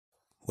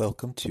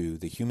Welcome to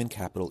the Human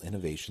Capital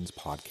Innovations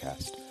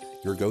Podcast,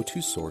 your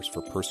go-to source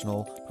for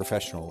personal,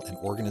 professional, and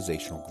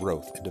organizational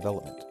growth and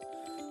development.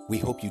 We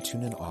hope you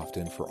tune in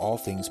often for all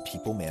things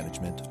people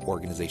management,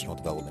 organizational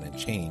development and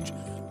change,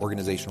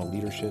 organizational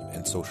leadership,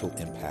 and social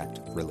impact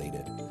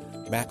related.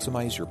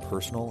 Maximize your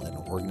personal and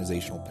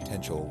organizational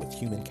potential with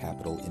Human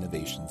Capital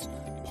Innovations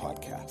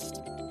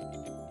Podcast.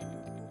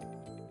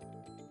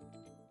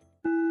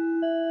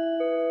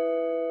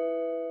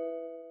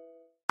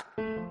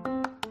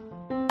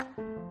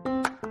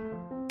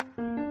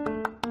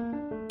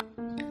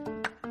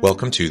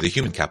 Welcome to the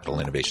Human Capital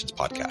Innovations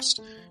Podcast.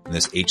 In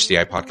this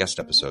HCI podcast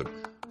episode,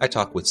 I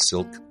talk with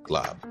Silke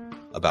Glaab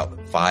about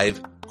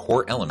 5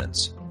 core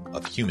elements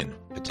of human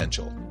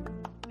potential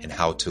and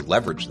how to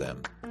leverage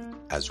them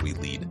as we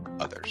lead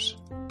others.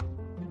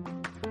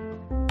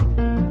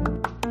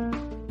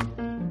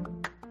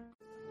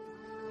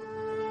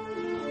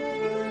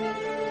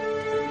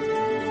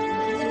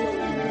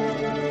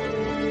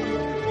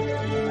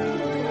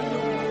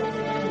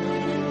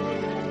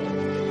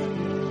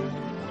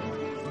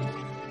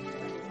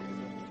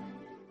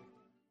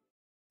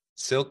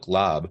 Silke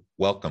Glaab,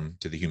 welcome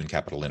to the Human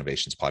Capital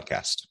Innovations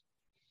Podcast.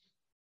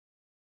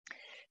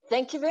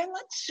 Thank you very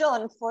much,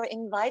 John, for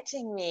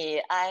inviting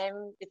me.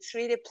 It's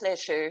really a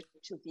pleasure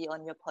to be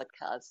on your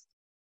podcast.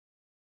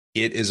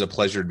 It is a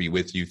pleasure to be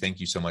with you.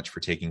 Thank you so much for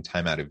taking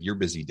time out of your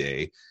busy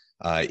day.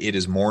 It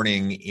is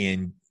morning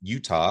in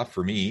Utah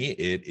for me.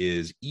 It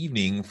is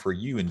evening for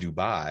you in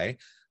Dubai.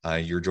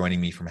 You're joining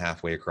me from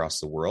halfway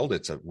across the world.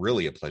 It's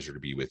really a pleasure to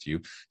be with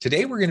you.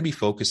 Today, we're going to be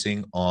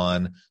focusing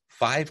on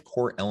 5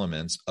 core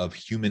elements of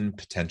human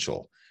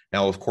potential.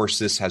 Now, of course,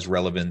 this has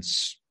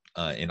relevance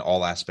in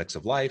all aspects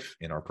of life,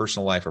 in our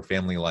personal life, our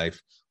family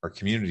life, our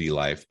community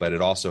life, but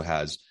it also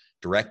has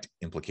direct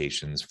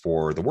implications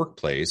for the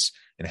workplace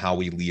and how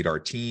we lead our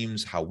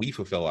teams, how we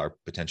fulfill our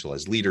potential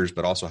as leaders,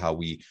 but also how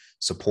we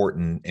support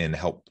and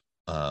help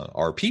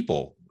our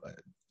people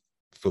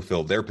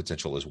fulfill their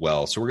potential as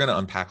well. So we're going to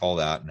unpack all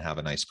that and have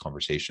a nice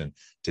conversation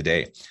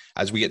today.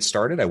 As we get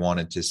started, I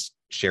wanted to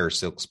share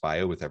Silke's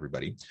bio with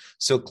everybody.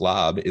 Silke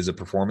Glaab is a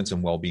performance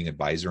and well-being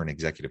advisor and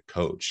executive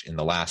coach. In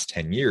the last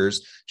 10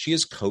 years, she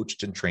has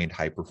coached and trained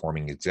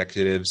high-performing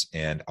executives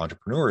and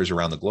entrepreneurs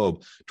around the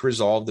globe to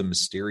resolve the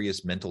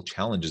mysterious mental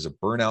challenges of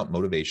burnout,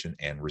 motivation,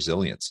 and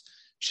resilience.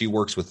 She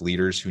works with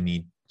leaders who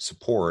need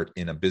support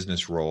in a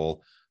business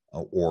role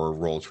or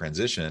role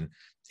transition,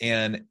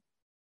 and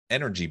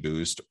energy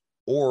boost,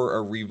 or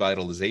a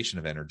revitalization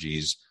of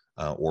energies,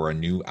 or a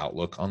new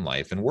outlook on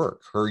life and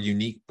work. Her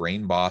unique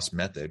Brain Boss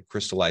method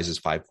crystallizes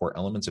 5 core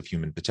elements of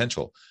human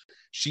potential.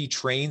 She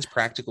trains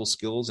practical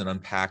skills and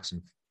unpacks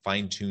and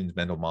fine-tunes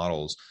mental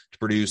models to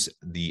produce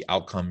the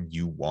outcome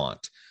you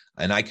want.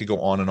 And I could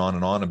go on and on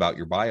and on about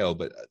your bio,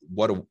 but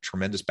what a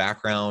tremendous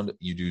background.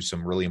 You do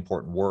some really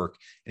important work.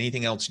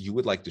 Anything else you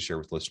would like to share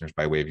with listeners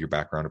by way of your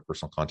background or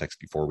personal context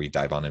before we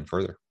dive on in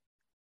further?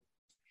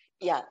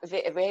 Yeah,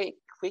 very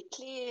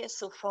quickly.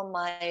 So for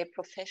my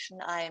profession,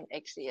 I'm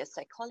actually a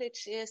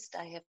psychologist.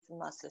 I have a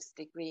master's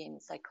degree in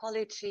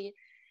psychology.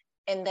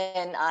 And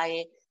then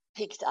I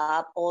picked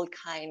up all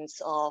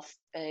kinds of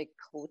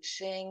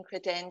coaching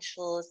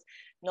credentials,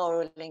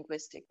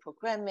 neuro-linguistic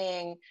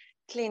programming,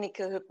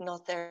 clinical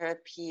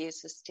hypnotherapy,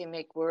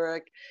 systemic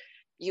work.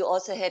 You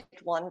also had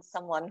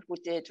someone who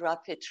did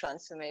rapid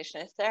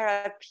transformational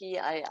therapy.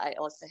 I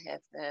also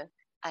have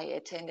I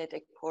attended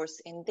a course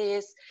in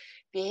this,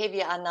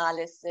 behavior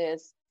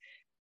analysis,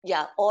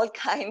 all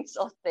kinds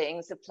of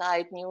things,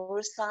 applied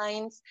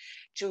neuroscience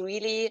to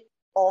really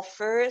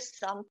offer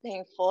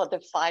something for the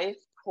 5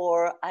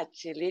 core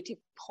agility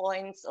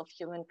points of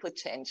human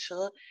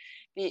potential.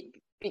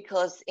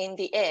 Because in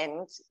the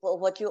end,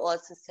 what you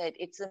also said,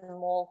 it's a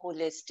more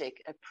holistic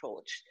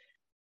approach.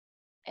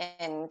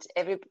 And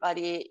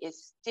everybody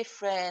is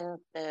different.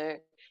 The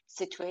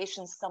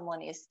situation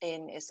someone is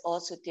in is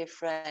also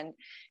different.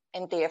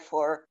 And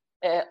therefore,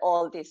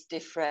 all these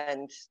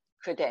different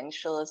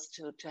credentials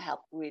to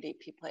help really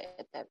people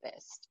at their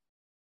best.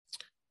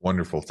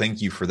 Wonderful.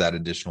 Thank you for that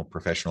additional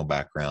professional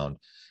background.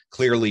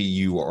 Clearly,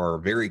 you are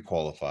very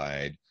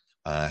qualified,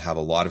 have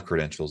a lot of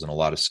credentials and a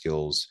lot of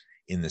skills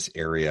in this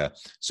area.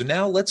 So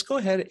now let's go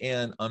ahead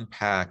and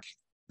unpack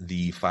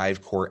the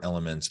 5 core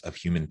elements of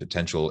human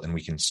potential, and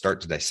we can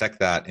start to dissect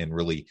that and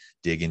really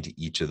dig into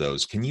each of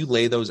those. Can you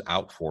lay those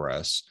out for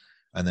us?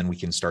 And then we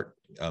can start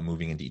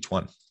moving into each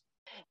one.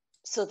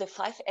 So the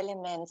 5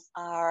 elements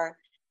are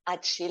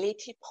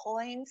agility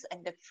points,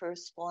 and the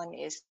first one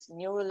is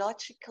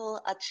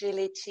neurological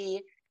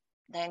agility.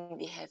 Then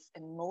we have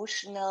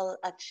emotional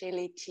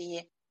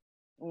agility,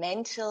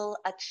 mental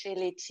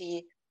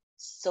agility,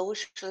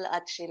 social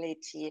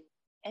agility,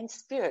 and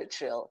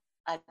spiritual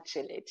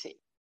agility.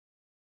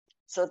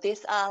 So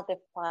these are the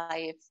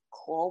 5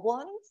 core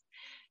ones.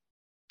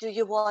 Do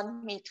you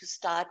want me to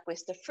start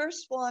with the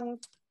first one?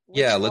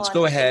 Let's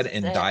go ahead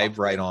and dive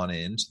right on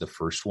into the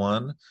first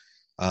one.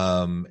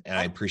 And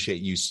I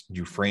appreciate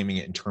you framing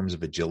it in terms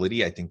of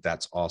agility. I think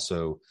that's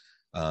also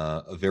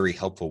a very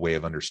helpful way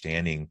of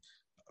understanding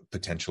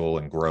potential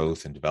and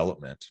growth and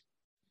development.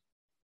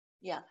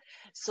 Yeah.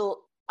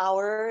 So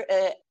our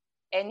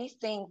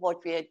anything what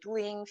we are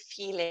doing,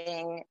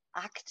 feeling,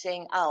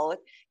 acting out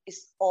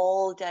is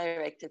all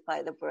directed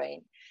by the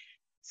brain.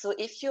 So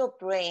if your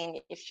brain,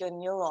 if your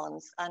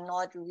neurons are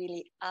not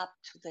really up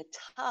to the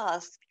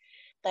task,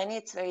 then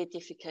it's very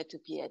difficult to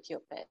be at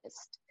your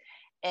best.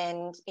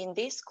 And in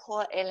this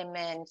core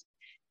element,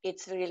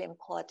 it's really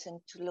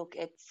important to look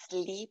at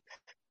sleep,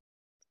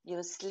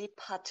 your sleep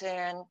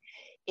pattern.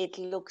 It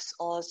looks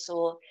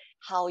also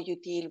how you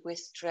deal with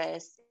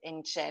stress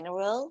in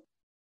general.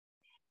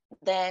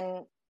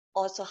 Then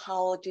also,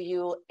 how do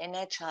you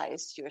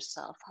energize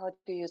yourself? How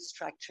do you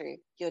structure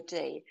your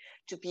day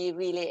to be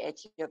really at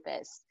your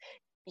best?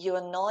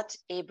 You're not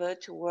able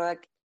to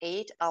work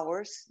 8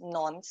 hours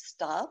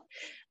non-stop.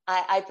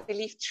 I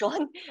believe,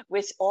 John,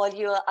 with all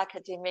your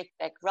academic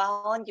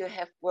background, you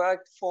have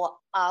worked for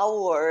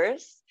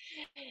hours.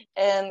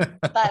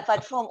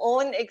 But from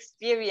own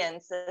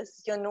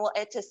experiences,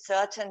 at a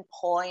certain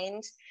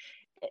point,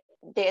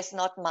 there's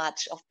not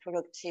much of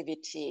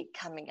productivity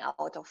coming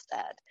out of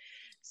that.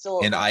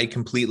 So, And I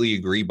completely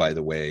agree, by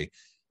the way.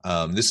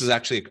 This is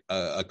actually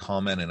a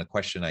comment and a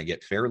question I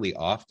get fairly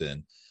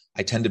often.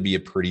 I tend to be a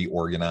pretty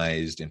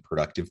organized and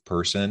productive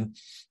person.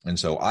 And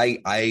so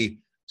I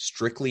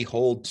strictly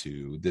hold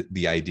to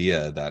the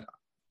idea that,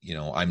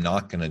 I'm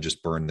not going to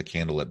just burn the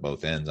candle at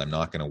both ends. I'm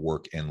not going to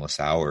work endless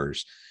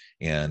hours.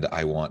 And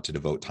I want to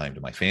devote time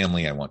to my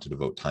family. I want to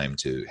devote time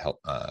to help,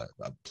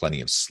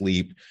 plenty of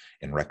sleep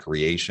and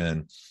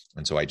recreation.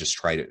 And so I just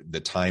the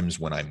times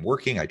when I'm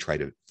working, I try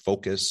to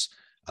focus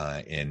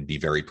and be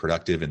very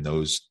productive in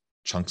those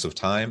chunks of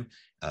time.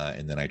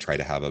 And then I try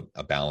to have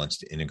a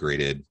balanced,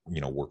 integrated,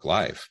 work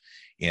life.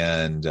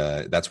 And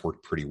that's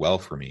worked pretty well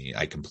for me.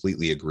 I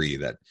completely agree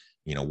that,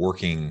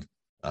 working,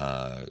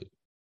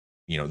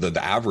 the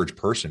average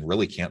person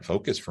really can't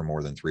focus for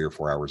more than 3 or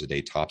 4 hours a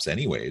day tops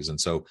anyways. And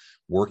so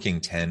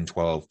working 10,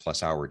 12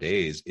 plus hour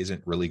days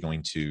isn't really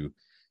going to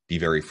be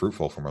very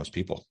fruitful for most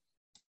people.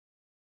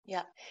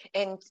 Yeah,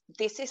 and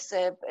this is,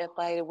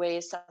 by the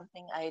way,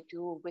 something I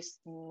do with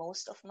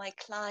most of my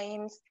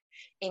clients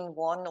in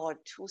 1 or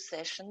 2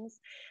 sessions,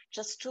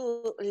 just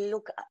to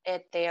look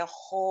at their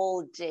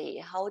whole day.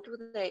 How do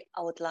they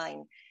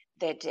outline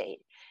their day?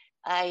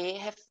 I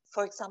have,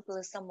 for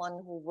example,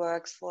 someone who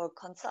works for a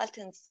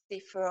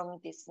consultancy firm.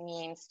 This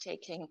means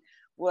taking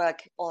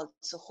work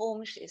also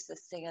home. She's a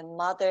single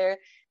mother.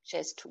 She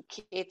has 2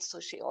 kids, so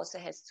she also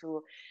has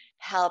to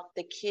help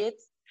the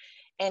kids.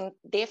 And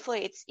therefore,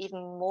 it's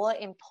even more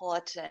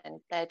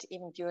important that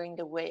even during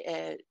the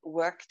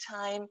work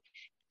time,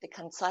 the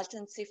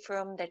consultancy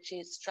firm, that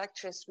she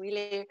structures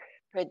really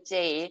her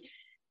day,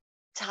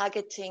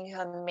 targeting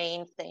her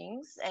main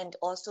things, and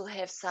also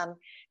have some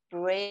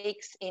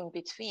breaks in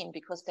between,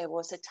 because there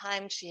was a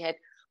time she had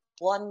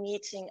one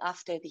meeting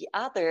after the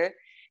other,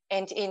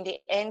 and in the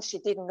end, she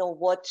didn't know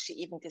what she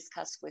even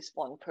discussed with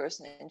one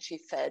person, and she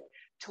felt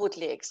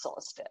totally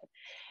exhausted.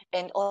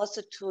 And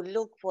also to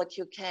look what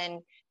you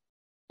can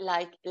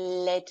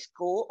let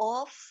go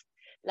of,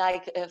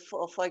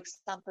 for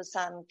example,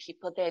 some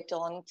people, they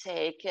don't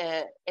take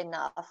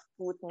enough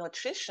good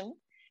nutrition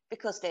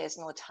because there's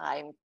no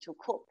time to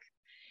cook.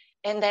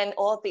 And then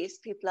all these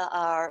people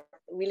are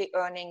really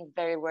earning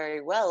very,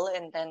 very well.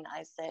 And then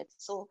I said,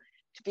 so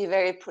to be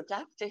very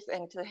productive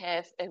and to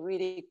have a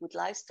really good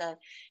lifestyle,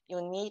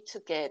 you need to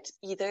get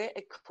either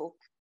a cook,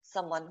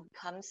 someone who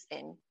comes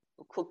in,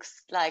 who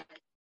cooks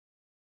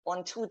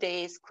on 2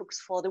 days, cooks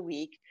for the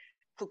week,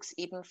 cooks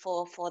even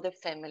for the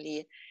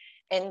family.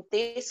 And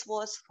this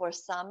was for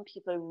some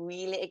people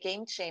really a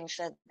game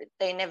changer.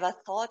 They never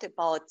thought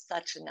about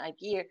such an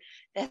idea.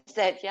 They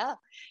said,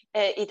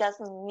 it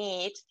doesn't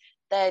need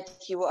that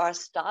you are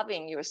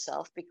starving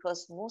yourself,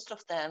 because most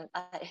of them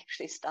are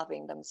actually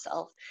starving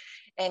themselves.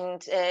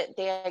 And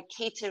there are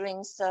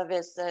catering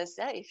services.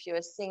 If you're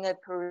a single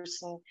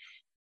person,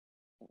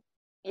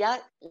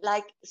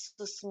 like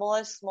the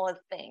small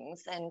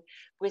things. And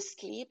with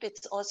sleep,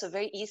 it's also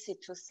very easy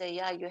to say,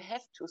 you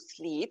have to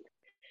sleep.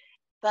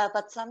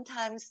 But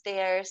sometimes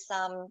there are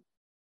some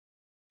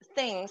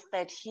things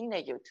that hinder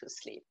you to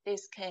sleep.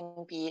 This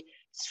can be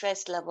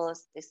stress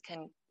levels, this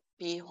can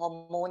be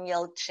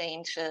hormonal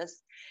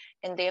changes.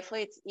 And therefore,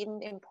 it's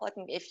even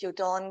important if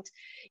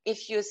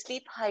your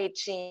sleep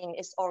hygiene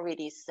is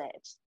already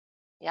set.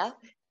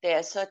 There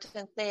are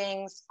certain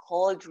things: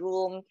 cold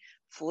room,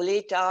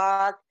 fully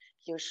dark.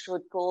 You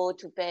should go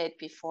to bed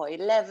before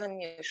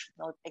 11. You should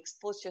not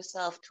expose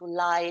yourself to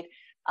light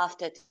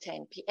after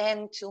 10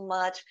 p.m. too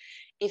much.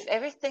 If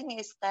everything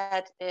is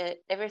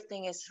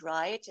everything is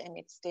right and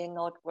it's still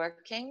not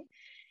working,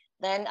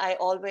 then I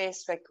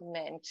always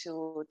recommend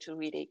to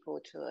really go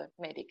to a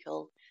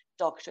medical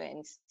doctor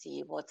and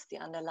see what's the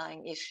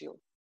underlying issue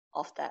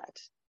of that.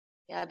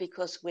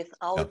 Because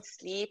without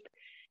sleep,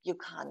 you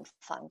can't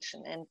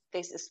function. And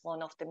this is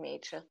one of the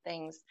major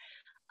things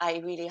I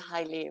really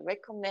highly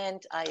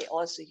recommend. I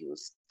also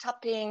use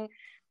tapping.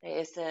 There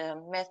is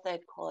a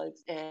method called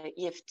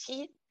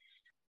EFT.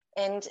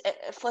 And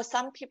for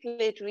some people,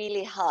 it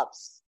really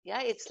helps.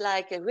 It's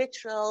like a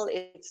ritual.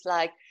 It's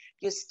like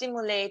You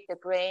stimulate the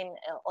brain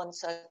on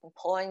certain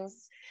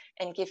points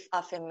and give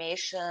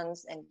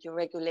affirmations, and you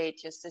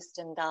regulate your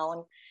system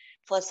down.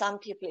 For some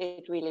people,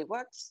 it really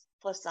works.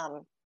 For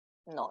some,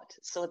 not.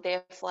 So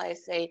therefore, I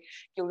say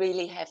you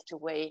really have to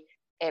weigh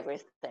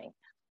everything.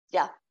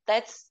 Yeah,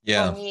 that's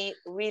for me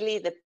really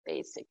the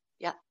basic.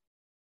 Yeah.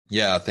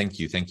 Yeah, thank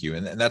you,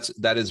 and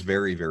that is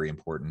very, very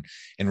important.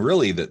 And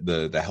really,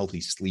 the healthy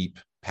sleep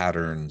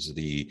patterns,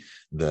 the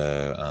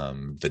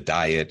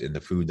diet and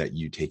the food that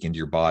you take into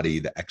your body,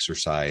 the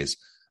exercise,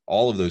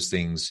 all of those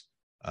things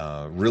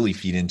really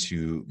feed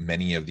into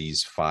many of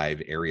these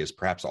 5 areas,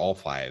 perhaps all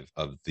 5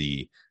 of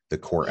the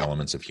core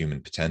elements of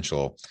human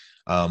potential.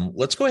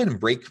 Let's go ahead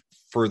and break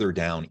further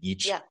down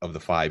each of the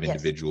 5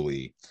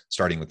 individually,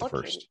 starting with the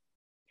first.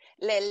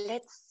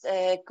 Let's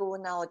go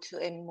now to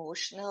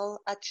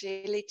emotional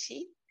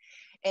agility.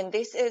 And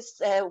this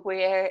is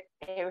where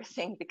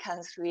everything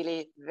becomes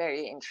really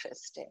very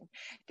interesting,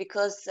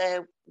 because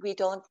we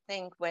don't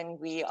think, when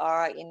we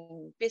are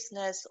in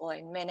business or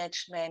in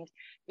management,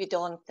 we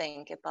don't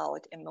think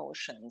about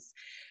emotions.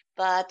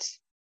 But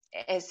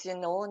as you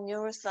know,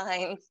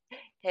 neuroscience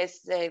has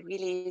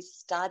really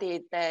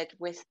studied that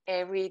with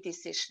every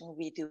decision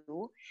we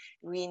do,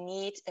 we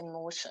need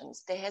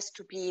emotions. There has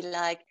to be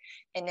like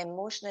an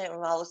emotional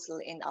arousal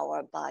in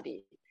our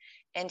body.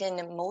 And an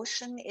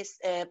emotion is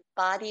a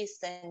body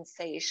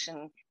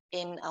sensation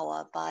in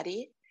our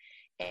body.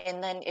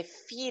 And then a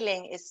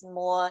feeling is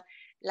more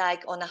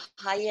like on a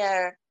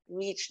higher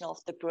region of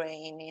the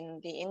brain, in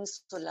the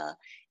insula.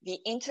 We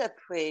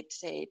interpret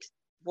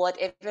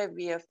whatever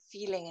we are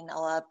feeling in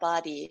our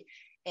body,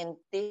 and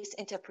this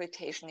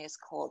interpretation is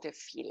called a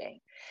feeling.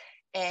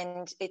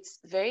 And it's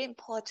very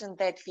important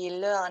that we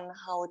learn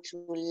how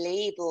to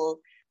label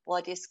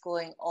what is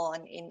going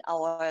on in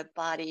our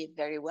body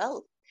very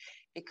well,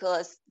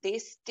 because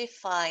this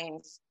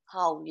defines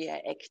how we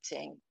are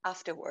acting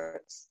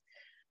afterwards.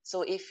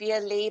 So if we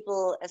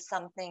label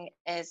something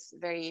as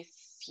very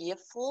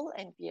fearful,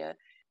 and we are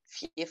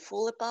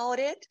fearful about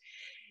it,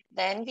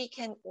 then we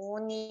can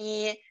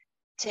only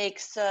take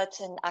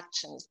certain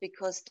actions,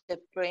 because the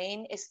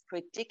brain is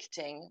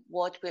predicting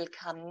what will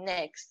come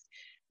next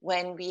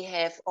when we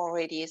have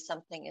already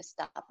something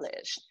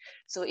established.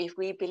 So if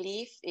we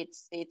believe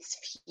it's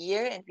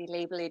fear and we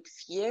label it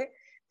fear,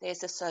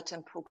 there's a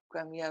certain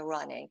program we are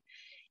running.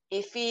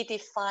 If we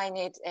define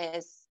it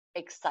as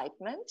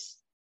excitement,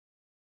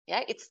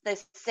 it's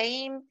the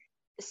same,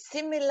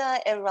 similar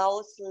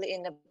arousal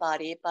in the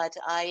body, but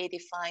I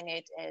define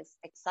it as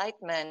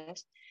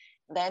excitement,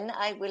 then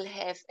I will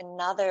have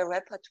another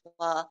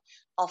repertoire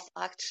of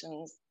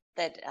actions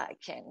that I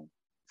can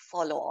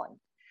follow on.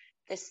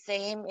 The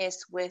same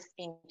is with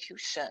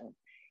intuition.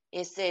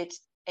 Is it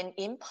an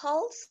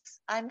impulse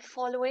I'm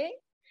following?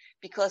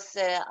 Because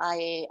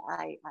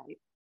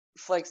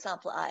for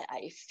example,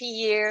 I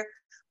fear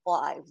or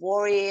I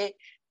worry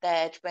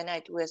that when I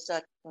do a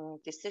certain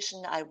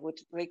decision, I would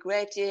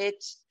regret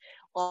it,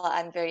 or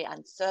I'm very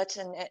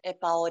uncertain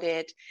about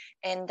it.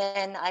 And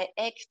then I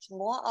act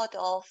more out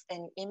of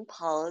an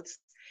impulse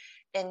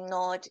and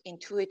not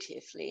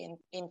intuitively. And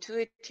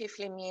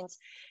intuitively means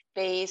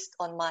based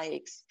on my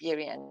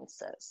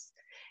experiences.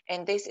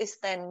 And this is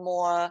then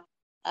more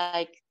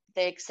like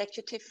the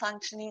executive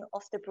functioning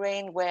of the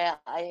brain, where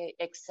I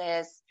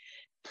access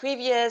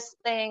previous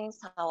things,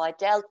 how I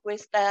dealt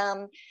with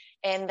them,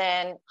 and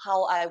then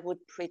how I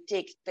would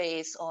predict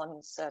based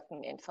on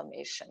certain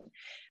information.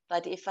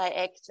 But if I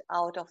act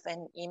out of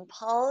an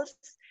impulse,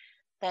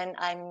 then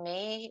I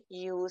may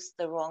use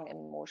the wrong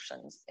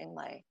emotions in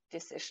my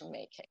decision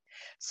making.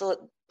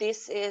 So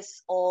this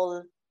is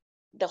all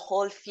the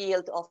whole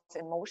field of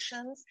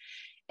emotions.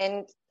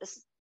 And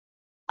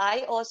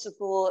I also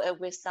go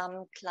with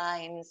some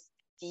clients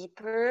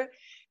deeper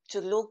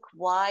to look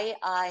why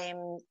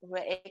I'm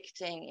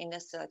reacting in a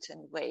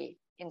certain way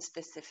in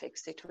specific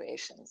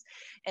situations.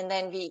 And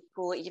then we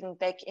go even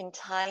back in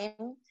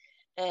time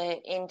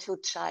into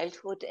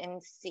childhood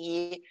and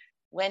see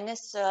when a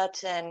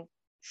certain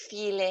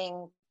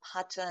feeling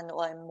pattern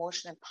or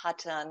emotional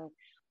pattern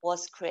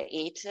was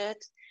created,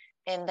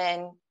 and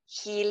then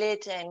heal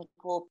it and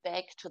go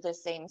back to the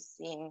same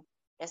scene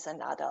as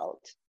an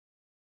adult.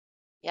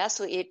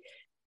 So in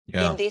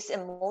this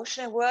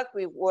emotional work,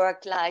 we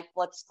work like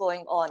what's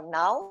going on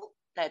now.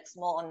 That's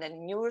more on the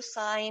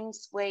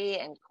neuroscience way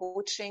and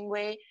coaching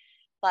way.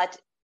 But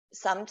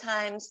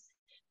sometimes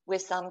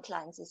with some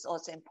clients, it's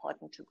also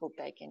important to go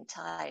back in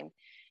time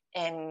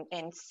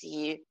and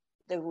see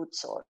the root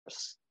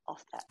source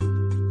of that.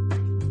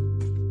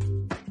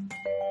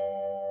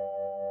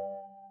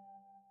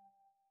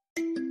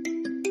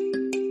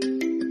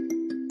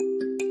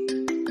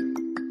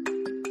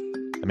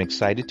 I'm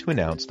excited to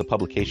announce the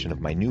publication of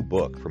my new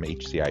book from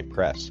HCI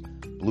Press,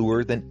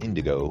 Bluer Than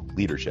Indigo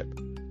Leadership,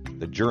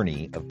 The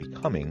Journey of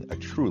Becoming a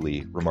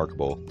Truly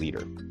Remarkable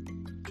Leader.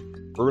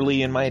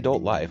 Early in my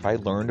adult life, I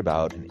learned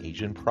about an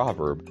Asian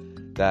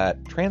proverb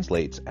that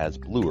translates as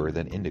bluer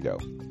than indigo.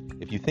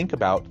 If you think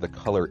about the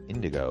color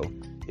indigo,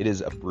 it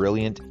is a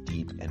brilliant,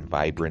 deep, and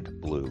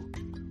vibrant blue,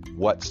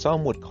 what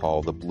some would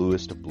call the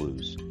bluest of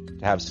blues.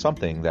 To have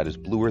something that is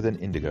bluer than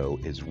indigo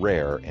is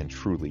rare and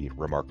truly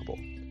remarkable.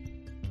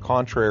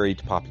 Contrary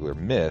to popular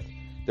myth,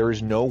 there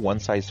is no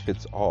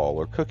one-size-fits-all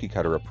or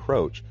cookie-cutter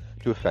approach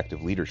to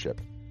effective leadership.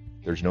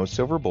 There's no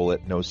silver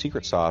bullet, no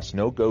secret sauce,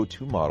 no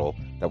go-to model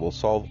that will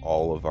solve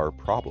all of our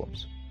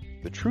problems.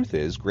 The truth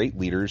is, great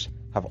leaders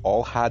have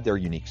all had their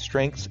unique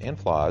strengths and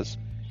flaws,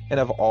 and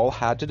have all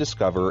had to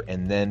discover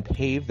and then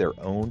pave their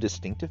own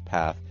distinctive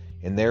path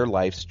in their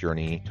life's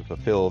journey to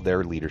fulfill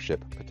their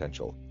leadership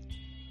potential.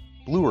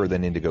 Bluer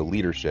than indigo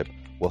leadership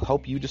will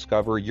help you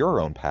discover your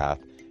own path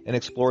and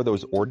explore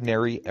those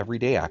ordinary,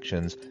 everyday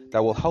actions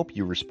that will help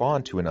you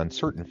respond to an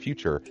uncertain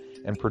future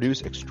and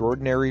produce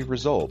extraordinary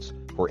results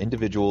for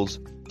individuals,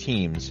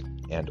 teams,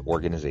 and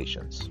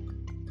organizations.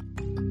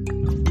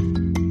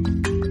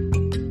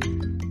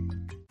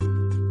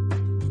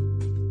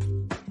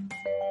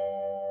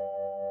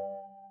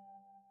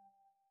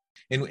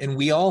 And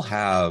we all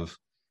have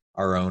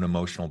our own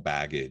emotional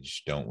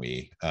baggage, don't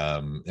we?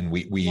 And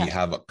we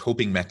have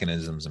coping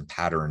mechanisms and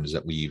patterns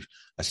that we've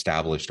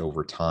established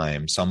over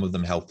time, some of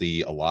them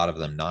healthy, a lot of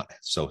them not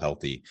so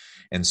healthy.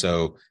 And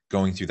so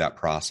going through that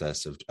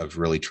process of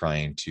really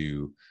trying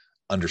to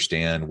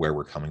understand where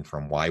we're coming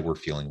from, why we're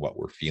feeling what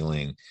we're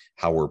feeling,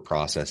 how we're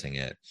processing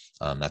it,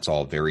 that's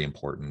all very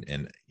important.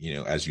 And,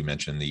 as you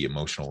mentioned, the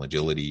emotional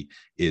agility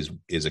is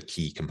a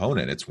key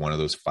component. It's one of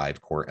those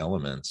 5 core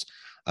elements.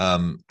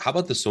 How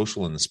about the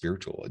social and the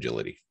spiritual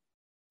agility?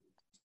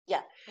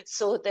 Yeah,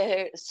 so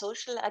the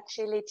social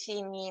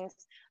agility means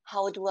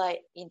how do I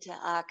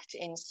interact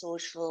in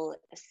social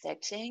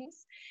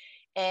settings?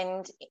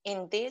 And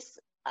in this,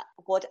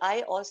 what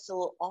I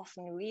also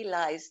often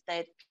realize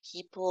that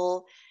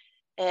people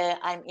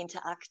I'm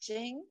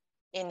interacting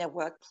in a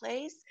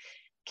workplace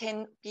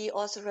can be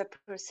also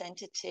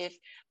representative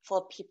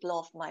for people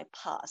of my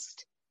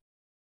past.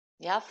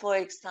 Yeah, for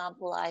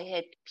example, I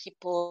had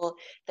people,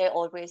 they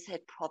always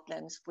had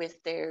problems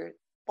with their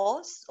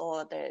boss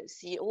or the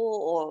CEO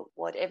or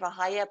whatever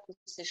higher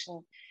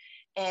position.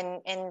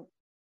 And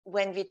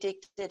when we dig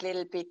a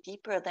little bit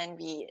deeper, then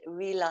we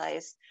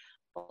realize,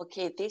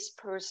 okay, this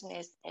person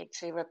is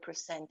actually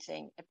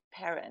representing a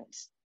parent.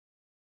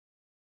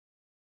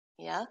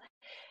 Yeah.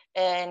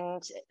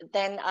 And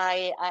then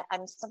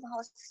I'm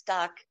somehow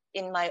stuck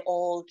in my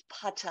old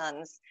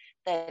patterns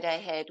that I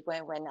had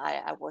when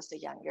I was a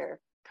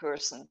younger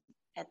person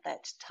at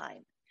that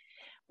time.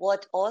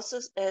 What also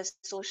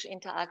social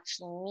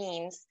interaction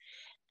means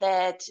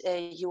that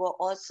you are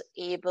also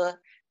able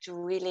to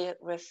really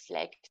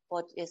reflect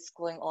what is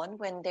going on.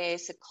 When there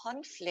is a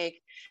conflict,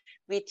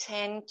 we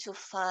tend to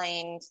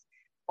find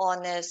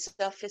on a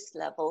surface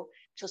level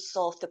to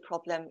solve the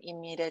problem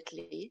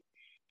immediately.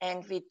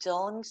 And we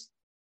don't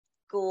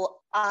go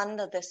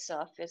under the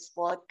surface,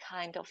 what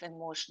kind of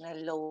emotional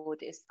load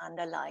is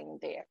underlying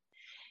there.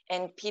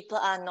 And people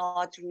are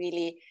not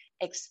really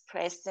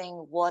expressing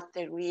what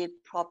the real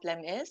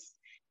problem is,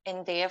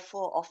 and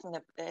therefore often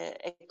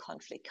a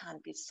conflict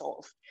can't be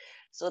solved.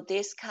 So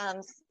this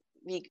comes,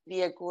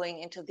 we are going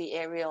into the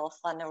area of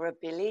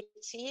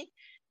vulnerability.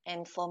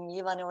 And for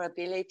me,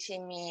 vulnerability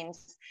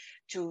means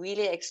to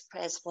really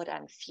express what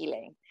I'm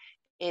feeling.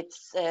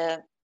 It's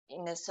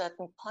in a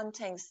certain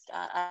context,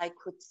 I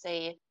could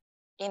say,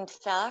 in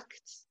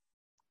fact,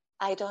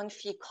 I don't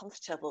feel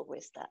comfortable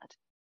with that.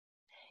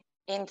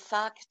 In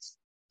fact,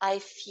 I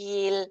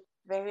feel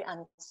very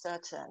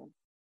uncertain.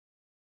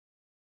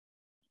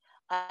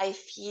 I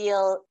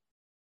feel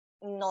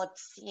not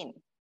seen.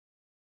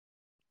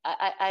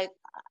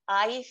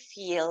 I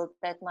feel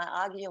that my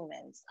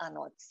arguments are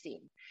not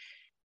seen.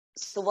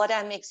 So what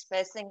I'm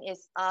expressing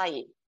is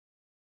I.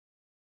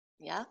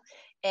 Yeah.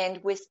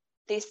 And with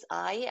this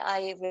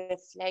I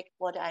reflect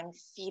what I'm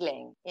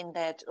feeling in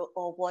that,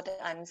 or what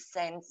I'm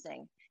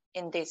sensing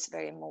in this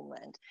very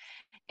moment.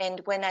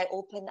 And when I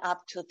open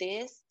up to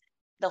this,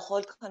 the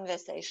whole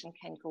conversation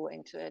can go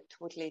into a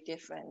totally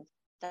different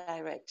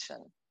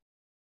direction.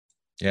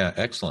 Yeah,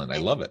 excellent. I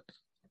love it.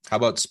 How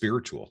about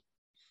spiritual?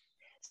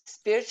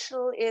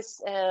 Spiritual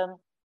is,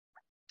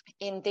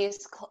 in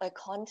this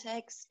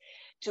context,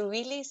 to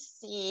really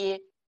see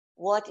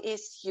what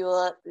is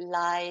your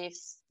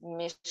life's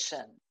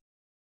mission.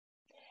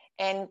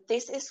 And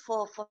this is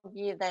for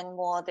me then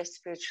more the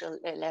spiritual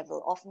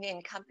level. Often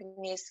in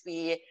companies,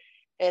 they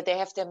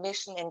have their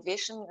mission and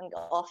vision, and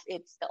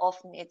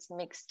often it's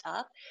mixed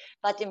up.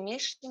 But the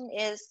mission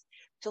is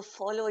to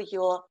follow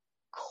your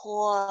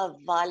core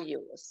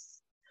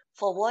values.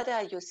 For what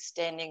are you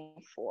standing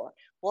for?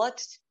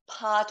 What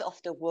part of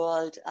the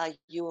world are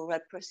you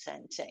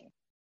representing?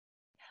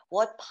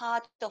 What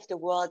part of the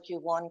world you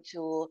want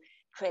to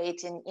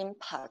create an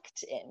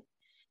impact in?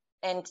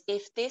 And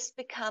if this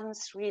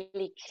becomes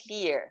really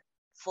clear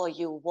for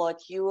you,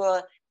 what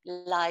your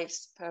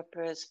life's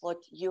purpose, what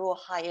your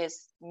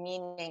highest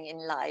meaning in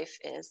life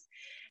is,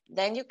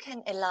 then you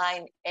can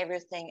align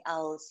everything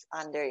else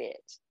under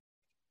it.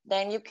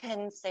 Then you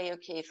can say,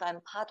 okay, if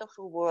I'm part of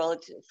a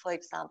world, for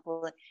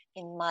example,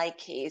 in my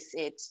case,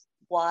 it's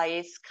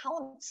wise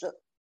counsel.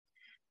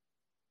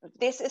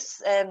 This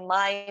is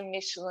my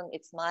mission,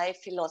 it's my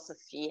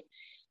philosophy.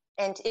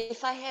 And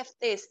if I have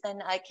this,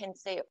 then I can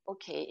say,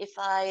 okay,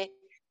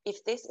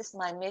 if this is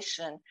my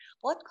mission,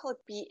 what could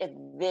be a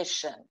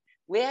vision?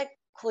 Where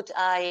could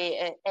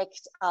I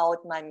act out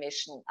my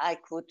mission? I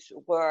could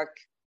work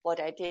what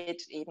I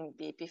did even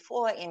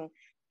before in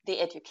the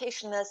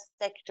educational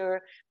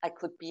sector. I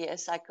could be a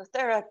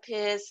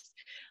psychotherapist.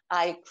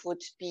 I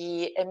could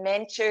be a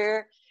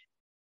mentor.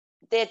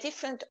 There are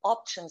different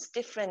options,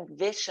 different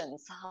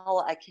visions, how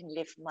I can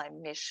live my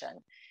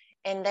mission.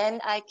 And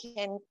then I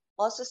can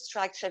also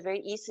structure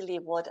very easily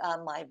what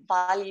are my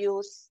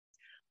values,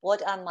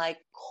 what are my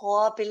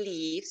core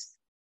beliefs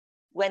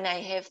when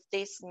I have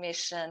this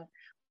mission,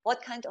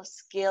 what kind of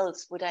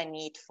skills would I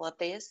need for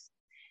this,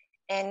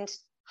 and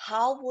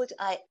how would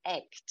I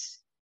act?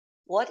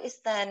 What is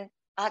then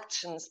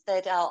actions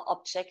that are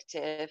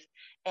objective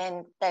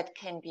and that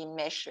can be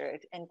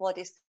measured, and what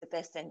is the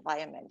best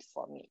environment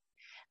for me?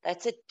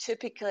 That's a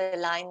typical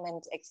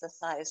alignment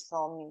exercise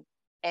from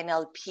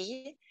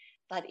NLP,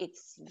 but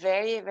it's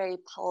very, very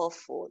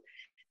powerful.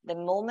 The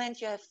moment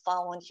you have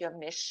found your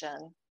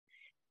mission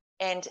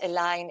and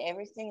align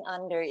everything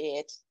under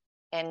it,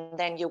 and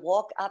then you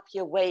walk up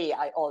your way,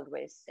 I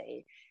always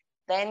say,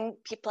 then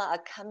people are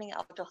coming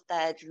out of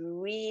that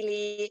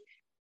really,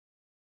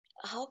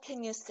 how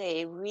can you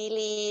say,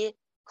 really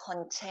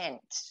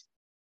content.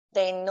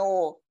 They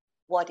know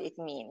what it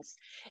means,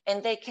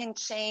 and they can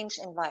change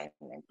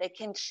environment, they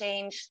can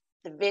change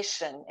the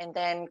vision, and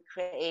then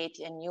create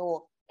a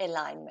new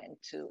alignment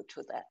to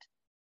that.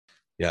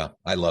 Yeah,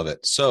 I love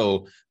it.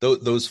 So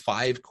those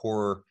 5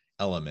 core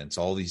elements,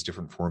 all these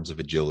different forms of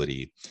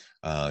agility,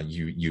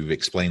 you've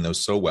explained those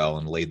so well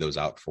and laid those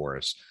out for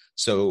us.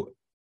 So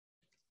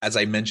as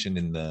I mentioned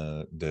in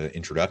the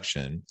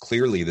introduction,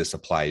 clearly this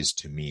applies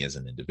to me as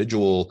an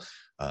individual,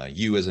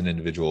 you as an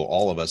individual,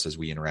 all of us as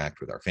we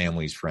interact with our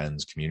families,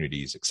 friends,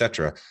 communities,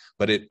 etc.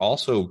 But it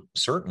also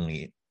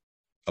certainly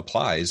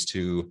applies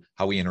to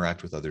how we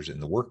interact with others in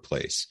the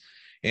workplace.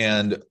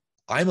 And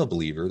I'm a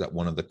believer that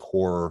one of the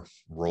core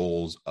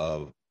roles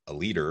of a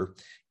leader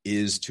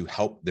is to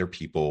help their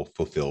people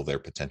fulfill their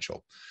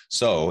potential.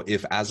 So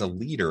if as a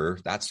leader,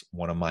 that's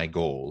one of my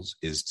goals,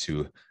 is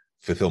to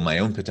fulfill my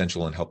own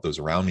potential and help those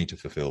around me to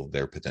fulfill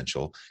their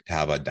potential, to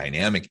have a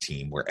dynamic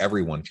team where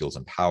everyone feels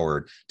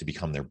empowered to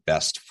become their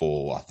best,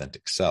 full,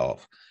 authentic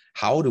self.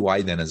 How do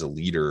I then as a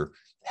leader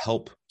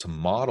help to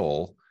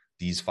model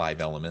these 5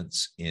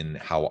 elements in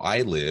how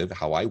I live,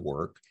 how I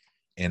work,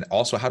 and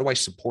also how do I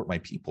support my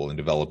people in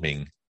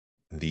developing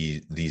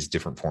these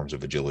different forms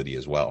of agility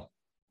as well?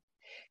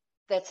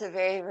 That's a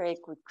very, very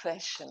good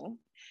question.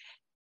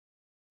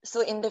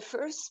 So in the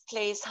first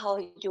place, how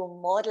you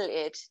model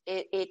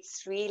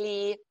it's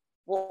really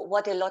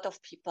what a lot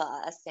of people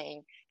are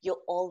saying. You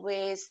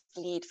always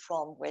lead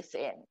from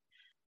within.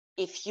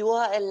 If you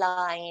are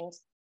aligned,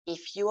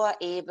 if you are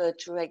able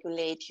to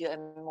regulate your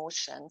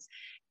emotions,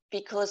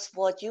 because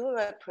what you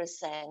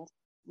represent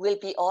will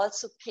be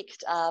also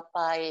picked up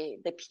by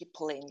the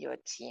people in your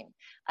team.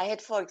 I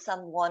had, for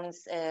example,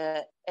 once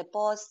a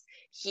boss,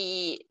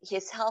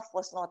 his health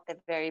was not the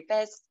very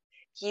best.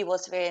 He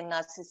was very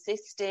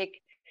narcissistic.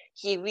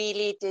 He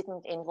really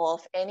didn't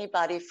involve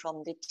anybody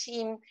from the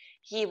team.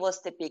 He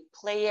was the big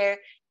player.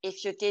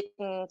 If you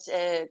didn't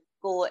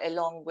go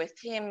along with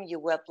him, you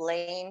were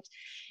blamed.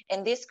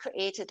 And this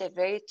created a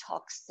very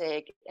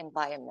toxic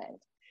environment.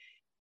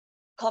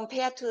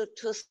 Compared to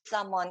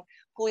someone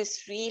who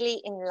is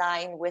really in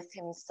line with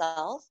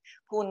himself,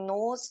 who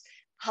knows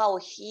how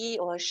he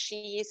or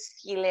she is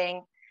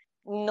feeling,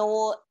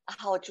 know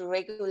how to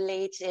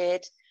regulate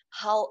it,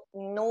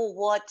 know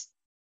what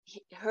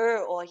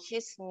her or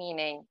his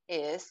meaning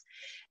is,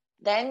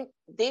 then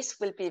this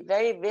will be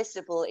very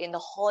visible in the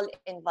whole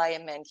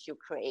environment you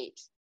create.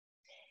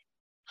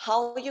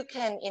 How you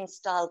can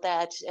install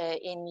that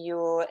in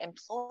your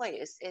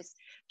employees is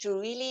to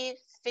really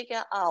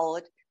figure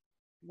out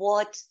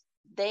what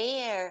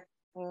their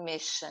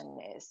mission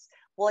is,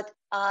 what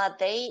are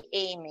they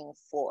aiming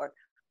for,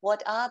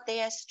 what are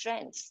their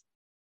strengths.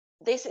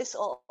 This is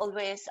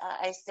always,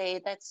 I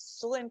say, that's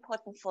so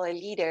important for a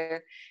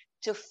leader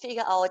to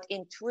figure out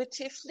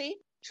intuitively,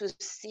 to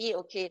see,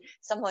 okay,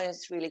 someone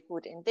is really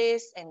good in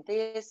this and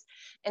this,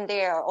 and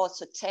there are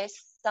also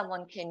tests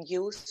someone can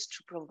use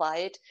to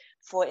provide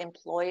for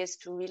employees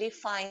to really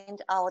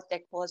find out their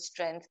core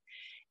strength,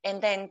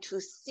 and then to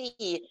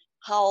see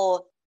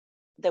how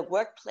the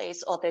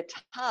workplace or the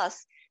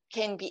task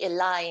can be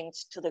aligned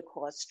to the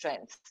core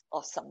strength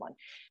of someone.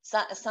 So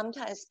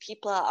sometimes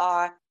people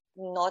are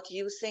not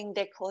using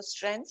their core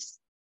strengths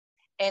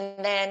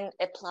and then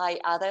apply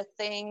other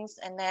things,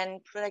 and then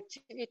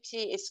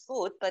productivity is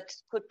good, but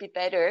could be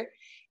better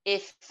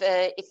if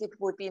it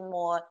would be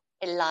more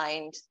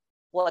aligned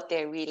what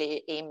they're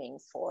really aiming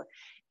for.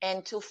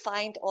 And to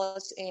find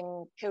also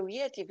in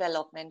career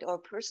development or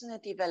personal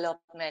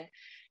development,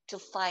 to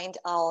find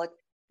out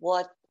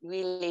what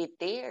really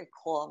their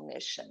core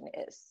mission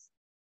is.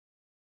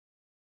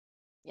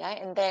 Yeah,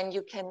 and then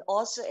you can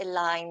also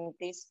align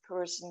this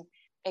person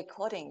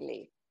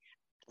accordingly.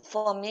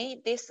 For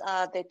me, these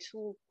are the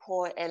 2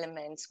 core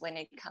elements when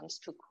it comes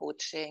to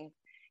coaching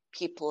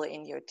people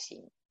in your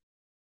team.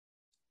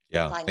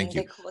 Yeah, Finding thank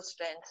you. the core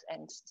strength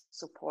and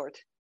support.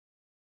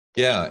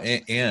 Yeah,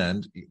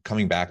 and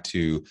coming back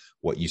to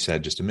what you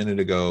said just a minute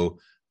ago,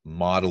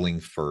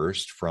 modeling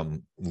first,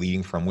 from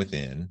leading from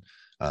within.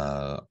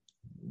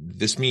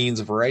 This means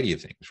a variety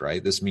of things,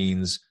 right? This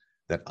means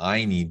that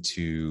I need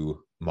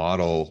to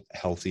model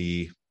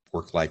healthy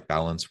work-life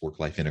balance,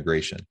 work-life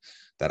integration,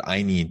 that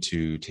I need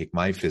to take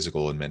my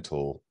physical and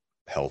mental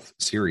health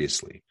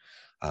seriously,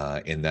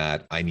 and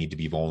that I need to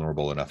be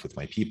vulnerable enough with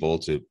my people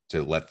to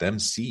let them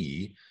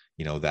see,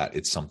 that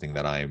it's something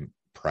that I'm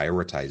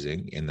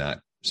prioritizing, and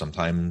that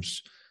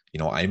sometimes,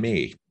 I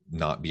may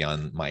not be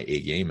on my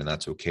A game, and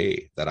that's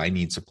okay. That I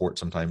need support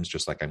sometimes,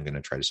 just like I'm going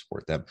to try to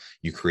support them.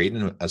 You create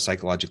a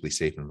psychologically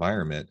safe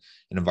environment,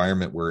 an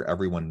environment where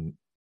everyone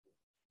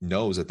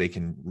knows that they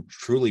can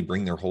truly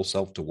bring their whole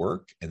self to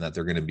work, and that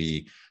they're going to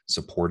be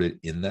supported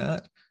in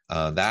that.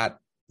 That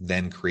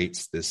then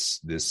creates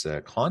this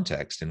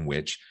context in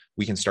which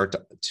we can start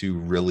to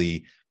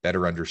really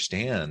better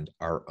understand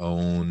our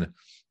own,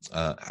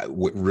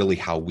 really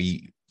how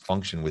we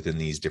function within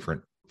these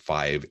different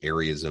 5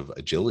 areas of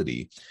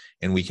agility,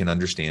 and we can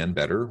understand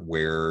better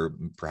where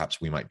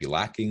perhaps we might be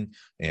lacking,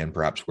 and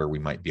perhaps where we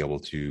might be able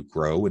to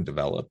grow and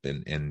develop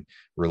and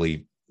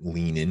really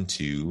lean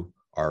into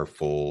our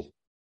full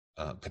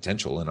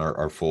potential and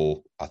our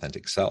full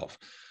authentic self.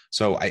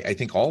 So I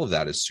think all of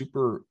that is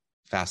super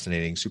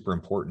fascinating, super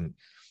important.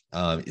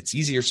 It's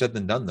easier said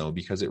than done, though,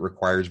 because it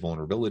requires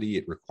vulnerability.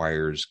 It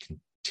requires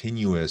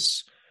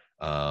continuous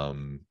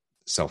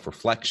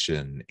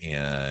self-reflection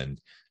and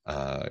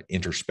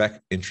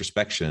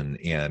introspection,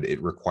 and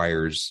it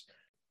requires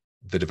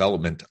the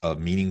development of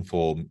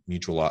meaningful,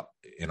 mutual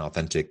and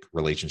authentic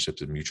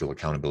relationships of mutual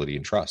accountability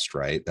and trust,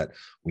 right? That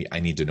I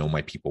need to know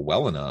my people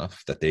well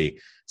enough that they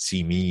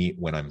see me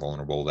when I'm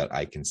vulnerable, that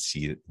I can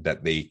see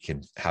that they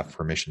can have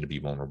permission to be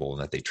vulnerable,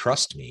 and that they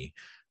trust me,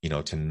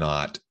 to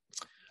not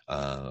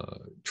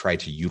try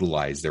to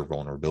utilize their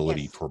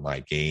vulnerability for my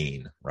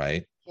gain,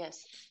 right?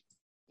 Yes.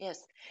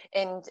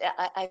 And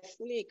I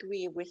fully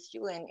agree with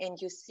you. And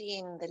you see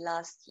in the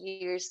last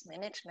years,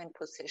 management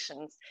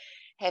positions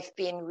have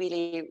been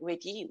really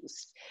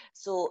reduced.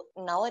 So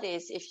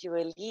nowadays, if you're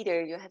a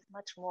leader, you have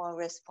much more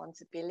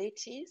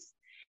responsibilities,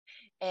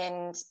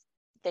 and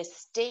the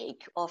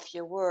stake of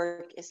your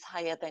work is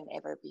higher than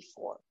ever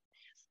before.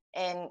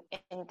 And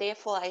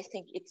therefore, I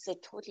think it's a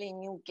totally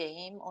new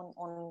game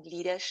on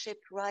leadership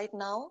right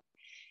now.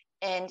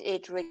 And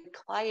it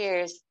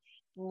requires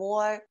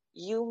more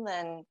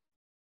human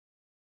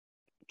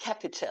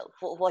capital,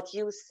 for what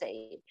you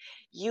say.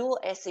 You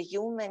as a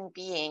human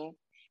being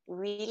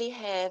really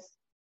have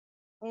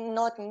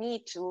not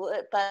need to,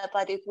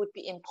 but it would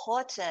be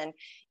important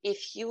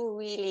if you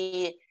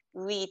really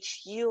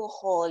reach your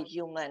whole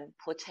human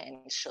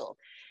potential,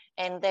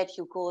 and that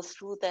you go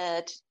through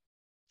that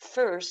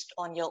first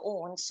on your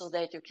own, so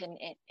that you can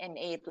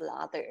enable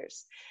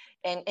others.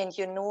 And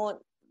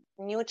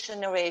new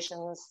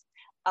generations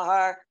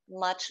are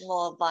much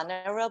more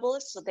vulnerable,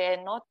 so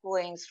they're not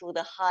going through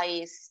the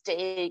high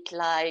stake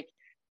like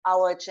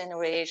our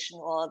generation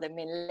or the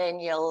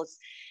millennials.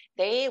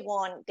 They're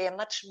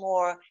much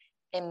more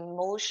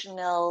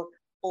emotional,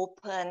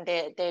 open.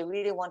 They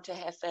really want to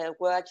have a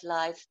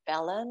work-life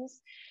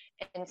balance.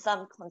 And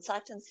some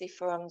consultancy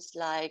firms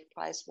like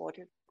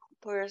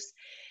PricewaterhouseCoopers,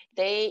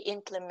 they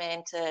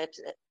implemented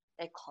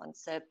a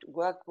concept: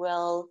 work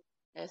well,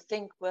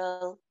 think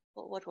well.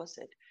 What was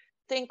it?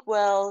 Think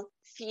well,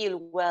 feel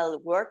well,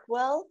 work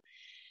well.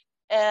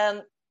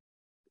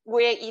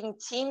 Where even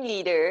team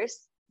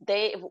leaders,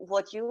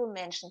 what you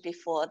mentioned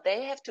before,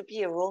 they have to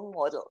be a role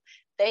model.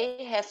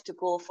 They have to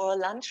go for a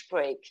lunch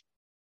break.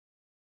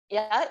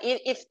 Yeah,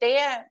 if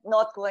they're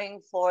not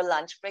going for a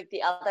lunch break,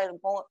 the other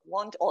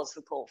won't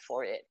also go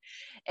for it.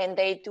 And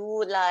they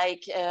do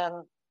like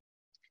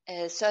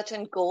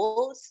certain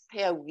goals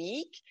per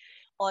week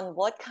on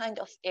what kind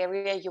of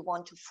area you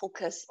want to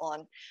focus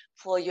on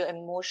for your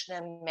emotional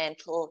and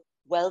mental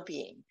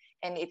well-being.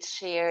 And it's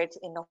shared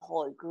in the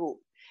whole group.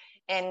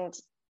 And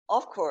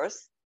of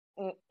course,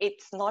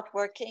 it's not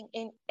working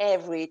in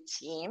every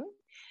team,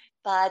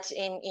 but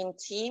in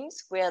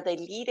teams where the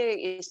leader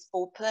is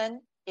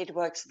open, it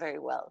works very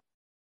well.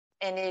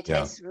 And it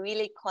has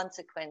really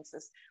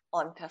consequences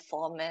on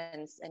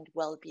performance and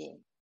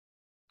well-being.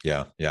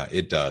 Yeah,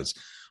 it does.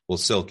 Well,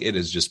 Silke, it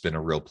has just been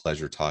a real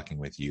pleasure talking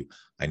with you.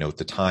 I know at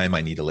the time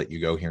I need to let you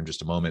go here in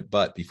just a moment,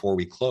 but before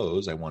we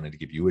close, I wanted to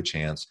give you a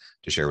chance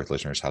to share with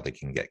listeners how they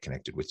can get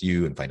connected with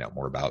you and find out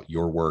more about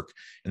your work,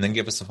 and then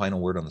give us a final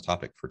word on the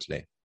topic for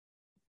today.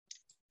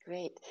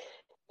 Great.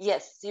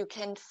 Yes, you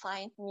can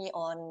find me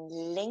on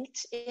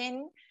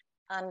LinkedIn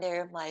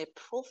under my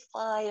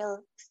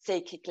profile,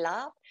 Silke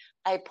Glaab.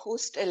 I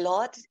post a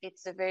lot.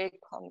 It's a very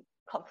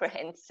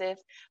comprehensive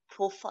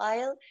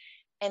profile.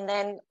 And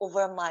then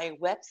over my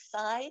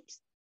website,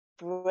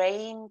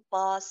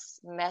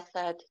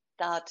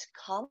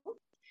 brainbossmethod.com.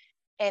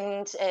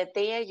 And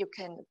there you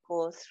can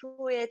go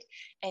through it,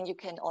 and you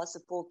can also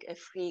book a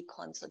free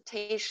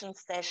consultation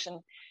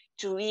session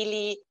to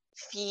really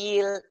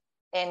feel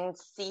and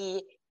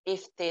see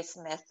if this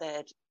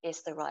method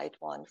is the right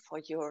one for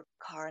your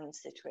current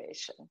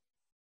situation.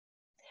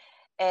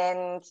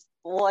 And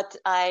what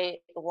I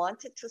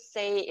wanted to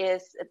say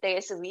is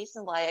there's a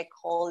reason why I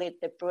call it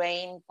the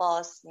brain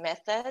boss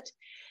method,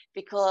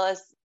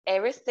 because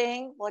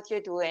everything what you're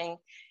doing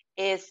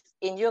is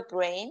in your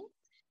brain,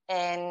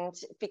 and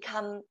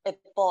become a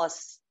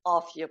boss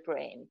of your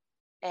brain.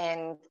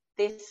 And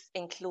this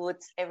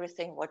includes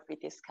everything what we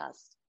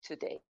discussed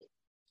today.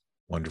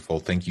 Wonderful.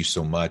 Thank you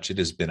so much. It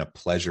has been a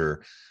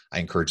pleasure. I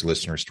encourage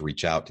listeners to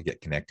reach out, to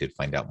get connected,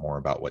 find out more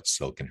about what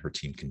Silke and her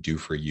team can do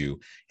for you.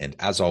 And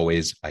as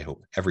always, I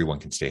hope everyone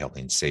can stay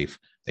healthy and safe,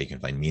 that you can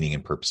find meaning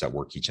and purpose at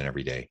work each and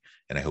every day.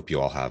 And I hope you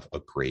all have a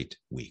great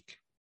week.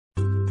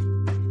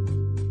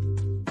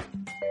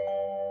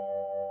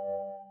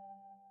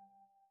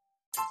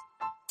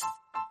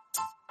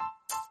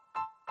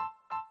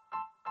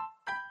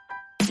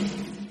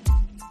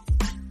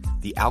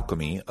 The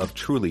alchemy of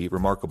truly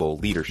remarkable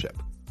leadership.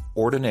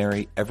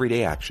 Ordinary,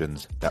 everyday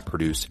actions that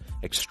produce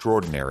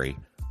extraordinary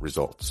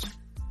results.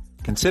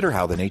 Consider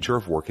how the nature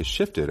of work has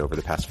shifted over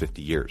the past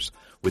 50 years.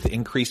 With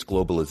increased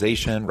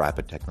globalization,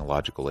 rapid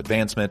technological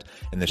advancement,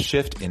 and the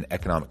shift in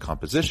economic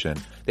composition,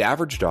 the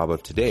average job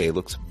of today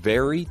looks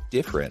very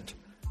different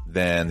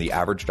than the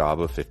average job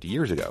of 50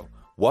 years ago.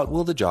 What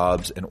will the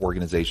jobs and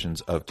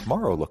organizations of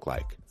tomorrow look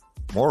like?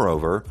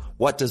 Moreover,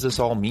 what does this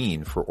all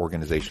mean for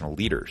organizational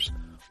leaders?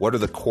 What are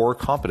the core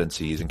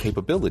competencies and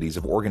capabilities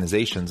of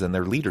organizations and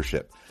their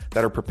leadership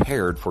that are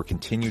prepared for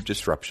continued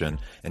disruption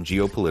and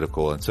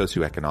geopolitical and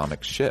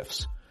socioeconomic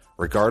shifts?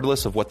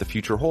 Regardless of what the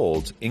future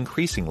holds,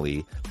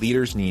 increasingly,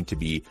 leaders need to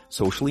be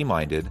socially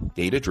minded,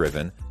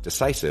 data-driven,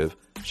 decisive,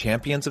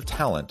 champions of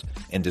talent,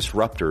 and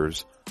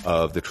disruptors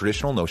of the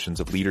traditional notions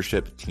of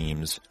leadership,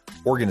 teams,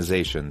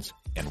 organizations,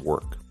 and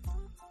work.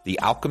 The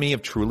alchemy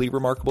of truly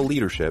remarkable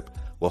leadership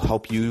will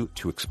help you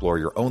to explore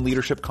your own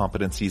leadership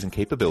competencies and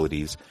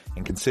capabilities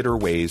and consider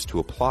ways to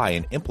apply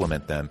and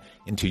implement them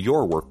into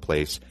your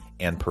workplace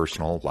and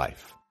personal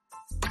life.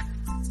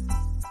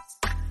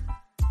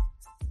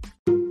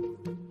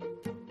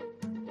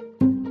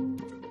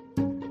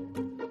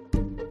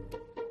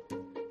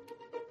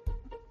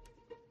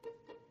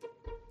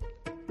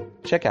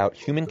 Check out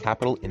Human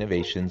Capital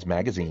Innovations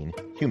magazine,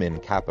 Human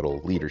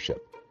Capital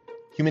Leadership.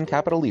 Human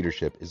Capital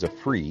Leadership is a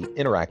free,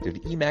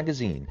 interactive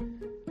e-magazine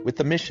with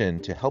the mission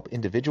to help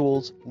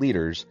individuals,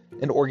 leaders,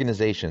 and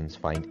organizations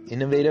find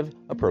innovative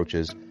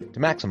approaches to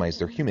maximize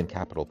their human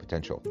capital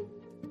potential.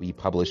 We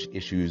publish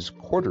issues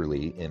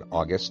quarterly in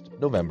August,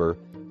 November,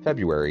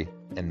 February,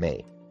 and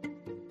May.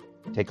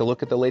 Take a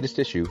look at the latest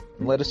issue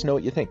and let us know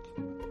what you think.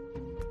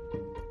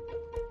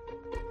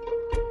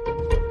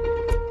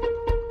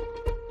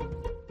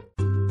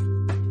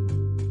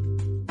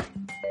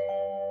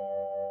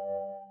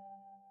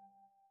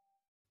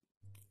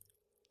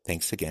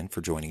 Thanks again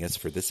for joining us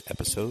for this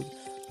episode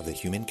of the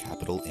Human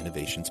Capital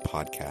Innovations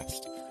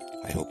Podcast.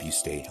 I hope you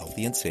stay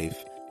healthy and safe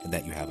and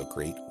that you have a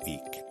great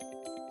week.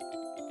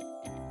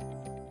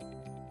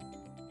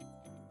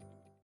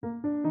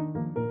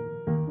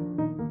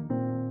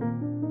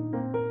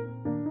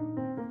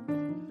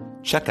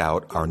 Check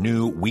out our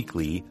new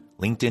weekly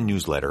LinkedIn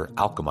newsletter,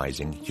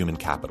 Alchemizing Human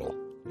Capital,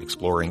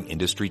 exploring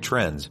industry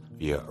trends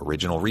via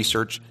original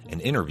research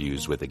and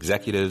interviews with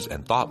executives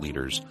and thought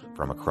leaders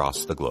from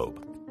across the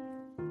globe.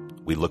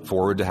 We look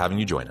forward to having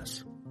you join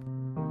us.